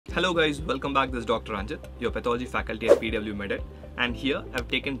Hello guys, welcome back. This is Dr. Ranjit, your pathology faculty at PW MedEd, and here I've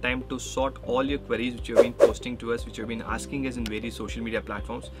taken time to sort all your queries which you've been posting to us, which you've been asking us in various social media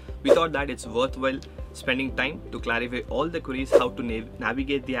platforms. We thought that it's worthwhile spending time to clarify all the queries, how to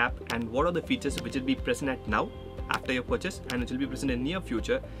navigate the app, and what are the features which will be present at now after your purchase and which will be present in near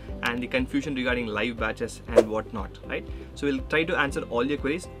future, and the confusion regarding live batches and whatnot, right? So we'll try to answer all your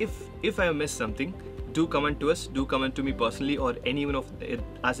queries. If I have missed something, do comment to us, do comment to me personally or anyone of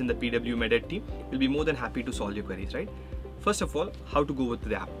us in the PW MedEd team. We'll be more than happy to solve your queries, right? First of all, how to go with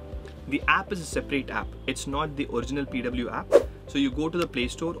the app. The app is a separate app. It's not the original PW app. So you go to the Play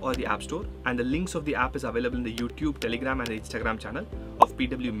Store or the App Store, and the links of the app is available in the YouTube, Telegram and the Instagram channel of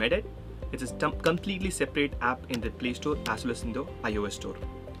PW MedEd. It's a completely separate app in the Play Store as well as in the iOS store.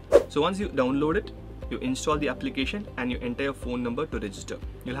 So once you download it, you install the application and you enter your phone number to register.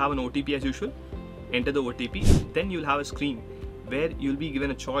 You'll have an OTP as usual. Enter the OTP, then you'll have a screen where you'll be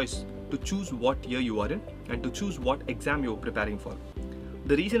given a choice to choose what year you are in and to choose what exam you're preparing for.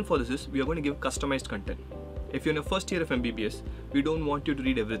 The reason for this is we are going to give customized content. If you're in the first year of MBBS, we don't want you to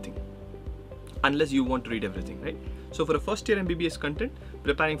read everything unless you want to read everything, right? So for a first year MBBS content,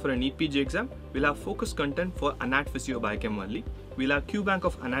 preparing for a NEET PG exam, we'll have focus content for Anat Physio Biochem only. We'll have Q bank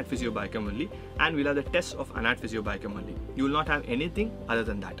of Anat Physio Biochem only, and we'll have the tests of Anat Physio Biochem only. You will not have anything other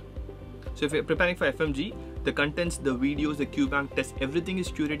than that. So if you're preparing for FMGE, the contents, the videos, the Q-bank tests, everything is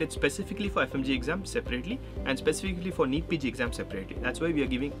curated specifically for FMGE exam separately and specifically for NEET PG exam separately. That's why we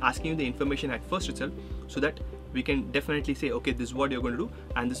are asking you the information at first itself, so that we can definitely say, okay, this is what you're going to do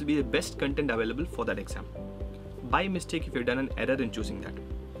and this will be the best content available for that exam. By mistake, if you've done an error in choosing that,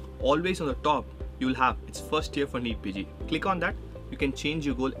 always on the top, you will have it's first year for NEET PG. Click on that, you can change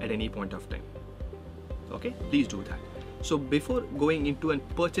your goal at any point of time. Okay, please do that. So before going into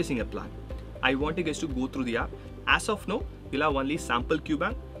and purchasing a plan, I want you guys to go through the app. As of now, you'll have only sample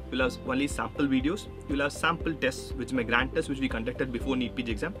Q-bank, you'll have only sample videos, you'll have sample tests, which is my grand test which we conducted before NEET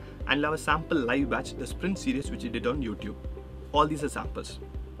PG exam, and you'll have a sample live batch, the sprint series which we did on YouTube. All these are samples.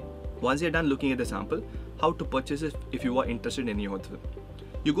 Once you're done looking at the sample, how to purchase it if you are interested in any of them.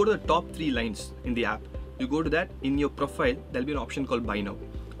 You go to the top 3 lines in the app. You go to that, in your profile, there'll be an option called buy now.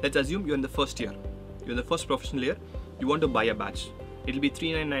 Let's assume you're in the first year. You're in the first professional year. You want to buy a batch. It'll be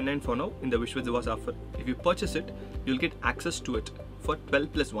 $39.99 for now in the Vishwadevas offer. If you purchase it, you'll get access to it for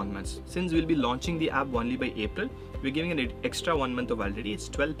 12 plus 1 month. Since we'll be launching the app only by April, we're giving an extra 1 month of validity. It's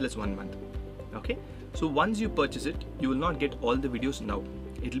 12 plus 1 month. Okay. So once you purchase it, you will not get all the videos now.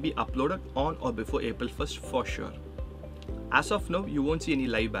 It'll be uploaded on or before April 1st for sure. As of now, you won't see any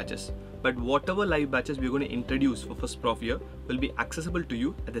live batches. But whatever live batches we're going to introduce for first prof year will be accessible to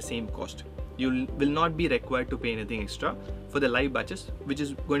you at the same cost. You will not be required to pay anything extra for the live batches, which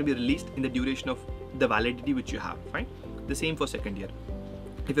is going to be released in the duration of the validity which you have, fine? The same for second year.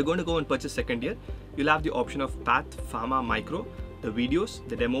 If you're going to go and purchase second year, you'll have the option of Path, Pharma, Micro, the videos,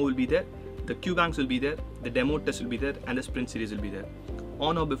 the demo will be there, the Q-banks will be there, the demo test will be there, and the sprint series will be there.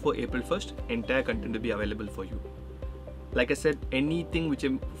 On or before April 1st, entire content will be available for you. Like I said, anything which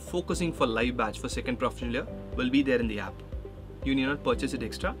I'm focusing for live batch for second professional year will be there in the app. You need not purchase it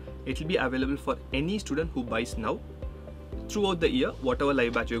extra. It will be available for any student who buys now. Throughout the year, whatever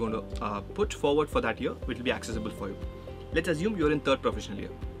live batch you're going to put forward for that year, it will be accessible for you. Let's assume you're in third professional year,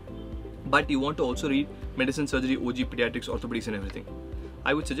 but you want to also read medicine, surgery, OG, pediatrics, orthopedics and everything.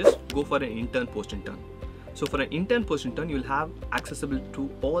 I would suggest go for an intern, post-intern. So for an intern, post-intern, you'll have accessible to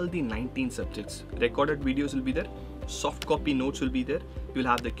all the 19 subjects. Recorded videos will be there. Soft copy notes will be there. You'll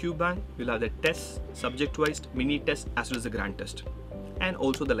have the Q-bank, you'll have the tests, subject-wise, mini test as well as the grand test, and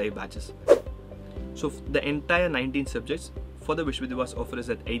also the live batches. So the entire 19 subjects for the Vishwadevas offer is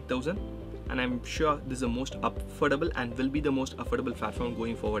at 8,000, and I'm sure this is the most affordable and will be the most affordable platform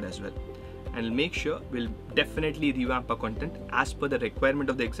going forward as well. And we'll make sure we'll definitely revamp our content as per the requirement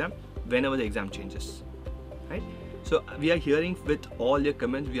of the exam whenever the exam changes, right? So we are hearing with all your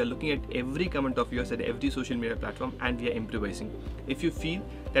comments, we are looking at every comment of yours at every social media platform, and we are improvising. If you feel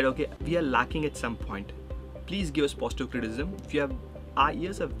that okay, we are lacking at some point, please give us positive criticism. If you have, our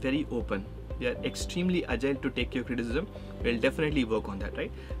ears are very open. We are extremely agile to take your criticism. We'll definitely work on that,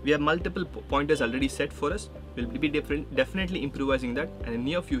 right? We have multiple pointers already set for us. We'll be definitely improvising that, and in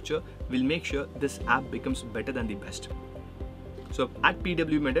near future, we'll make sure this app becomes better than the best. So at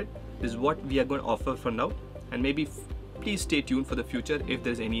PW MedEd, this is what we are going to offer for now. And maybe please stay tuned for the future if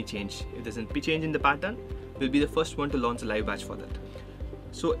there's any change. If there's any change in the pattern, we'll be the first one to launch a live batch for that.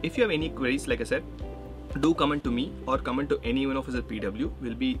 So if you have any queries, like I said, do comment to me or comment to any one of us at PW.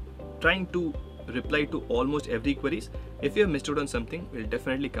 We'll be trying to reply to almost every queries. If you have missed out on something, we'll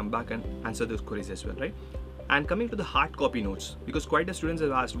definitely come back and answer those queries as well, right? And coming to the hard copy notes, because quite a students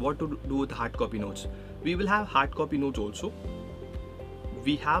have asked what to do with the hard copy notes. We will have hard copy notes also.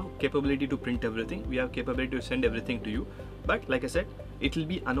 We have capability to print everything, we have capability to send everything to you, but like I said, it will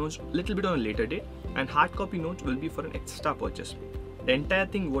be announced a little bit on a later date, and hard copy notes will be for an extra purchase. The entire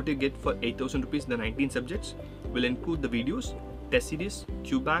thing what you get for 8,000 rupees, the 19 subjects, will include the videos, test series,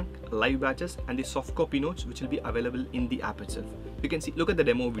 QBank, live batches, and the soft copy notes which will be available in the app itself. You can see, look at the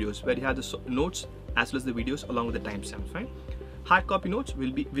demo videos where you have the notes as well as the videos along with the timestamps, right? Hard copy notes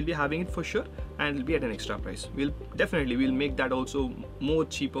will be having it for sure, and will be at an extra price. We'll make that also more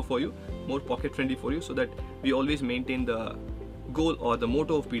cheaper for you, more pocket friendly for you, so that we always maintain the goal or the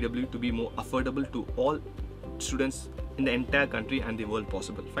motto of PW to be more affordable to all students in the entire country and the world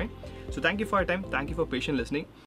possible. Fine. So thank you for your time. Thank you for patient listening.